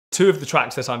Two of the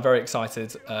tracks that I'm very excited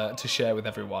to share with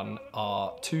everyone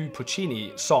are two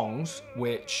Puccini songs,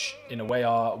 which in a way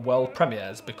are world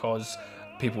premieres because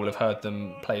people will have heard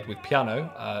them played with piano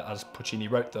as Puccini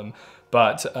wrote them,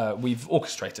 but we've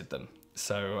orchestrated them.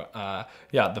 So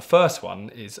yeah, the first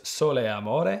one is Sole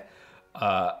Amore.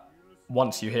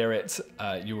 Once you hear it,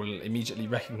 you will immediately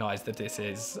recognize that this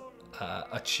is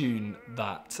a tune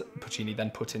that Puccini then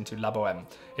put into La Bohème.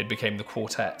 It became the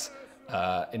quartet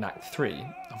in Act 3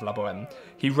 of La Bohème.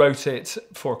 He wrote it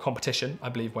for a competition, I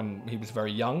believe, when he was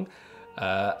very young,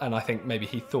 and I think maybe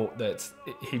he thought that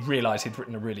he realised he'd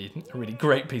written a really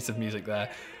great piece of music there,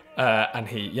 and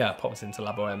he popped it into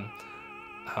La Bohème.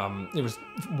 It was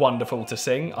wonderful to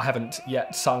sing. I haven't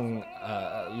yet sung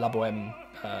La Bohème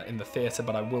in the theatre,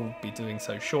 but I will be doing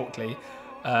so shortly,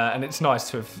 and it's nice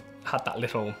to have had that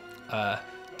little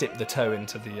dip the toe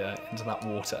into that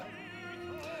water.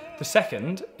 The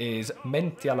second is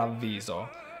Mentìa l'avviso.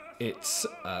 It's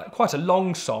quite a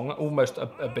long song, almost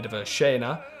a bit of a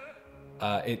scena.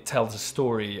 It tells a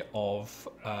story of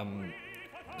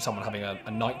someone having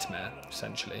a nightmare,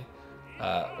 essentially,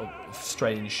 of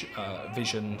strange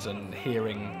visions and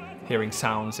hearing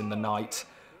sounds in the night.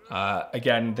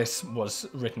 Again, this was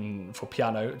written for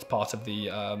piano. It's part of the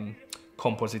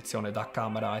Composizione da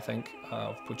Camera, I think,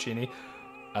 of Puccini,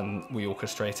 and we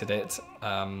orchestrated it.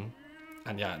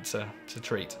 And yeah, it's a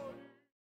treat.